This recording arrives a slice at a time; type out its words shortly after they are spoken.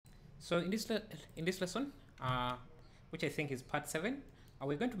So in this lesson, which I think is part 7,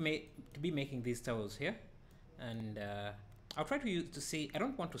 we're going to be making these towels here, and I'll try to use to see. I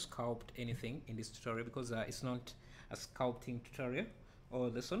don't want to sculpt anything in this tutorial because it's not a sculpting tutorial or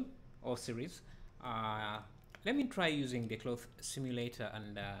lesson or series. Uh, Let me try using the cloth simulator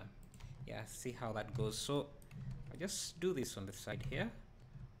and yeah, see how that goes. So I just do this on the side here,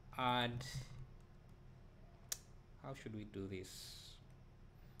 and how should we do this?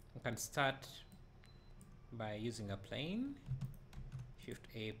 We can start by using a plane. Shift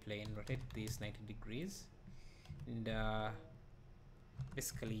A, plane, rotate this 90 degrees, and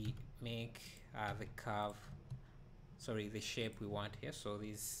basically make the curve, sorry, the shape we want here. So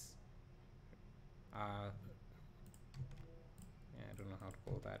this I don't know how to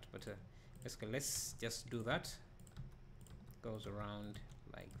call that, but basically let's just do that. Goes around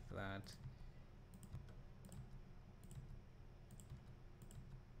like that.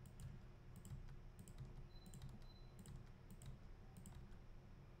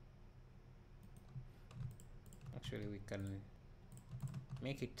 Actually, we can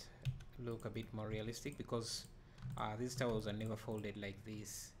make it look a bit more realistic because these towels are never folded like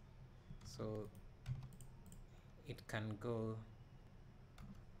this, so it can go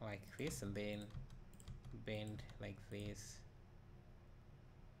like this and then bend like this,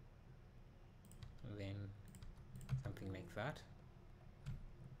 and then something like that.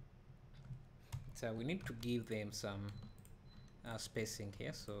 So we need to give them some spacing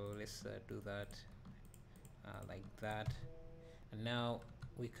here, so let's do that like that. And now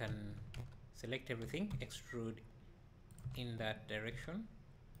we can select everything, extrude in that direction,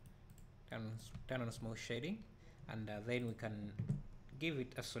 turn on smooth shading, and then we can give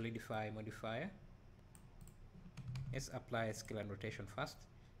it a solidify modifier. Let's apply scale and rotation first,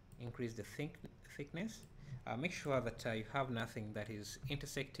 increase the thickness, make sure that you have nothing that is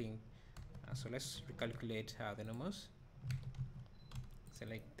intersecting, so let's recalculate the normals.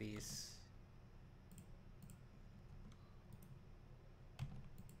 Select this,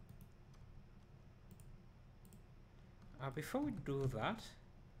 before we do that,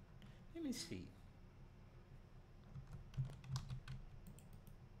 let me see.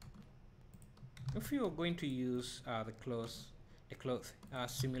 If you are going to use the cloth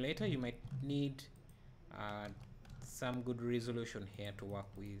simulator, you might need some good resolution here to work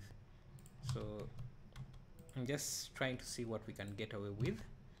with. So I'm just trying to see what we can get away with,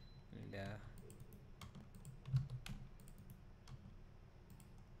 and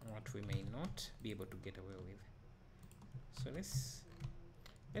what we may not be able to get away with. So let's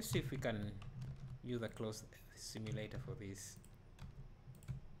see if we can use a cloth simulator for this.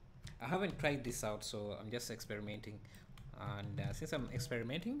 I haven't tried this out, so I'm just experimenting, and since I'm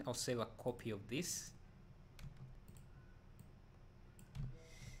experimenting, I'll save a copy of this.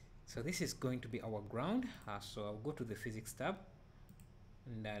 So this is going to be our ground, so I'll go to the physics tab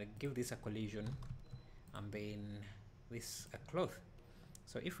and give this a collision, and then this a cloth.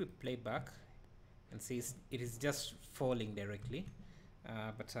 So if we play back and see, it is just falling directly,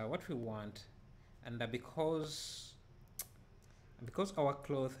 but what we want, and because our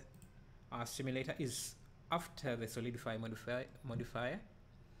cloth simulator is after the solidify modifier,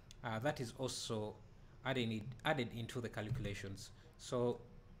 that is also added into the calculations. So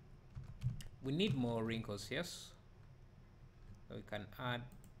we need more wrinkles, yes, so we can add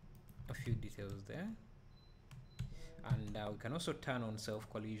a few details there, and we can also turn on self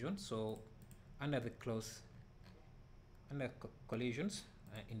collision. So under the cloth, collisions,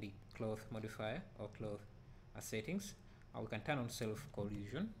 in the cloth modifier or cloth settings, we can turn on self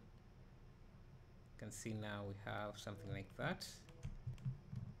collision. You can see now we have something like that,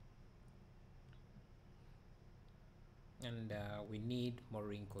 and we need more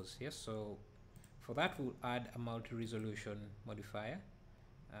wrinkles here. So for that, we'll add a multi-resolution modifier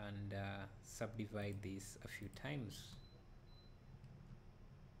and subdivide this a few times.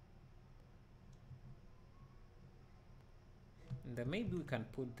 And maybe we can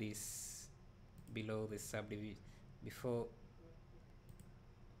put this below the subdivision before.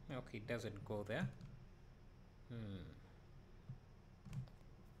 Okay, it doesn't go there.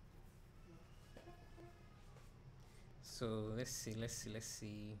 So let's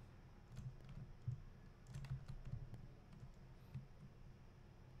see.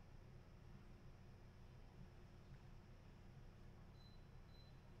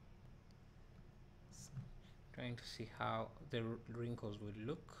 Trying to see how the wrinkles will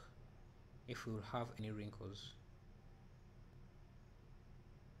look, if we will have any wrinkles.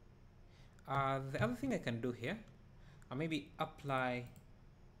 The other thing I can do here, maybe apply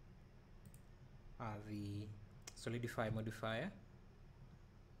the solidify modifier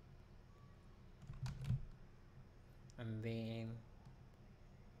and then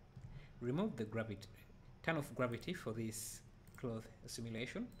remove the gravity, turn off gravity for this cloth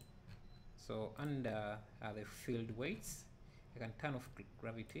simulation. So under the field weights, I can turn off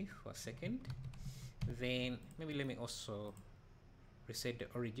gravity for a second. Then maybe let me also reset the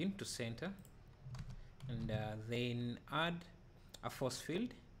origin to center, and then add a force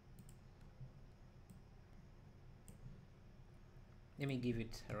field. Let me give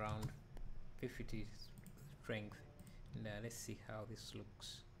it around 50 strength, and let's see how this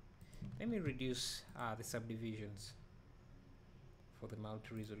looks. Let me reduce the subdivisions for the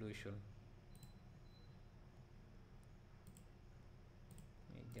multi-resolution.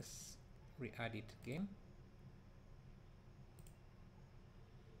 Just re-add it again.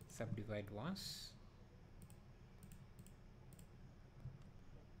 Subdivide once.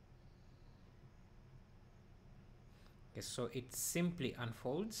 Okay, so it simply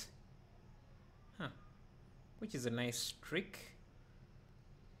unfolds, which is a nice trick.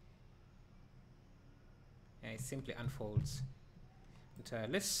 It simply unfolds. But,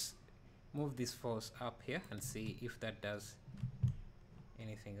 let's move this force up here and see if that does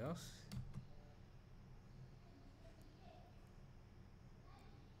anything else.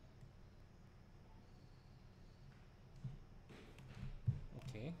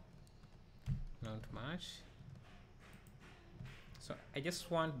 Okay, not much. So I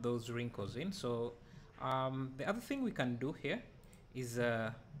just want those wrinkles in. So the other thing we can do here is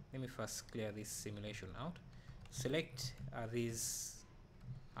let me first clear this simulation out. Select these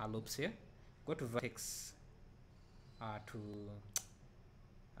loops here, go to vertex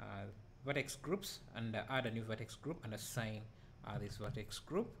vertex groups, and add a new vertex group and assign this vertex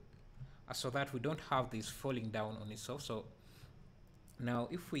group so that we don't have this falling down on itself. So now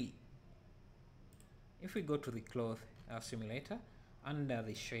if we go to the cloth simulator, under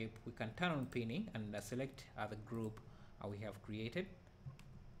the shape we can turn on pinning and select the group we have created.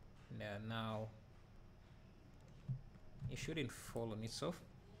 Now it shouldn't fall on itself.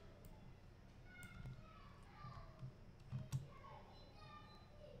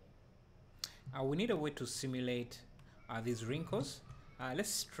 We need a way to simulate these wrinkles.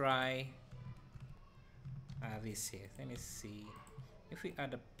 Let's try this here. Let me see if we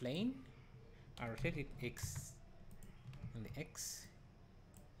add a plane, rotate it X in the X,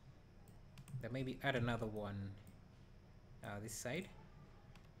 then maybe add another one this side,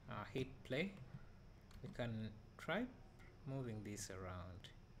 hit play. We can try moving this around.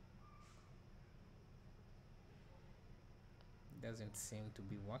 Doesn't seem to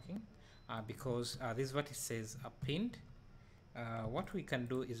be working because these vertices are pinned. What we can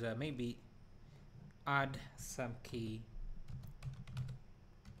do is maybe add some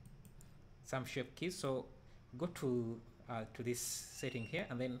shape key. So go to this setting here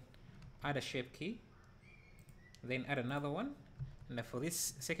and then add a shape key, then add another one, and for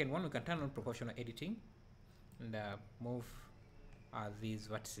this second one we can turn on proportional editing and move these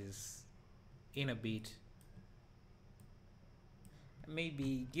vertices in a bit,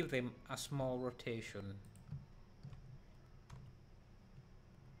 maybe give them a small rotation.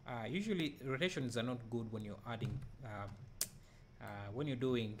 Usually rotations are not good when you're adding when you're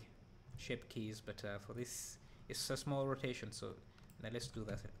doing shape keys, but for this it's a small rotation, so now let's do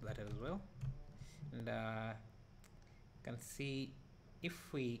that as well. And you can see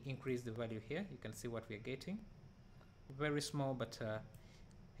if we increase the value here, you can see what we're getting. Very small, but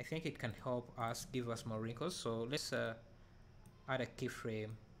I think it can help us, give us more wrinkles. So let's add a keyframe.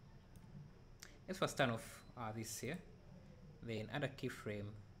 Let's first turn off this here, then add a keyframe.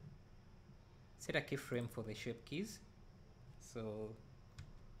 Set a keyframe for the shape keys. So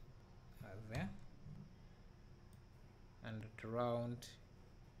there, and at around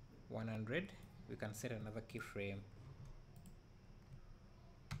 100 we can set another keyframe,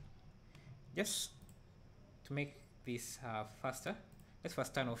 just to make this faster. Let's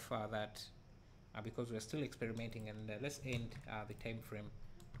first turn off that because we're still experimenting, and let's end the time frame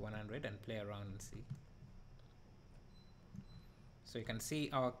to 100 and play around and see. So you can see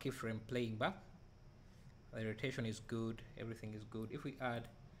our keyframe playing back. The rotation is good, everything is good. If we add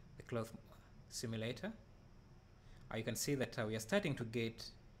the cloth simulator, you can see that we have started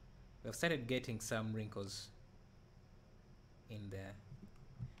getting some wrinkles in there.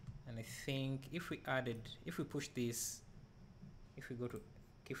 And I think if we push this, if we go to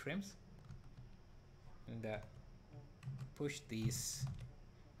keyframes and push this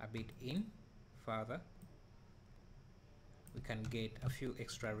a bit in further, we can get a few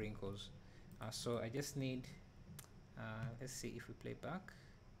extra wrinkles. So I just need, let's see if we play back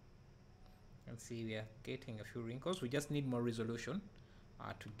and see, we are getting a few wrinkles. We just need more resolution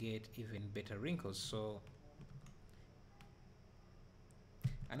to get even better wrinkles. So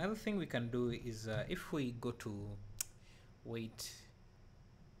Another thing we can do is if we go to weight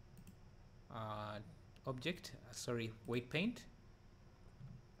object, weight paint,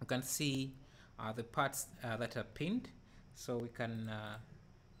 you can see the parts that are pinned, so we can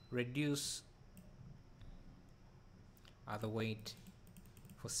reduce the weight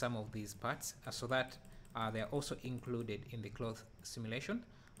for some of these parts so that they are also included in the cloth simulation.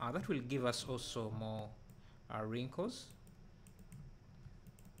 That will give us also more wrinkles,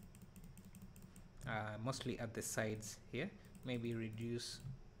 mostly at the sides here. Maybe reduce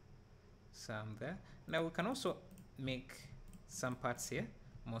some there. Now we can also make some parts here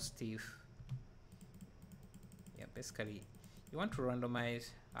more stiff. Yeah, basically you want to randomize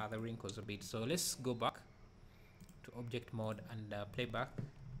the wrinkles a bit. So let's go back to object mode and play back.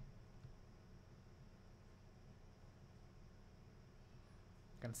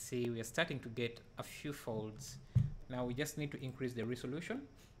 You can see we are starting to get a few folds. Now we just need to increase the resolution.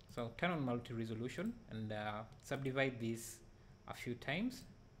 So turn on multi-resolution and subdivide this a few times,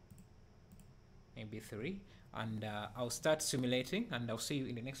 maybe 3, and I'll start simulating, and I'll see you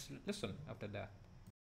in the next lesson after that.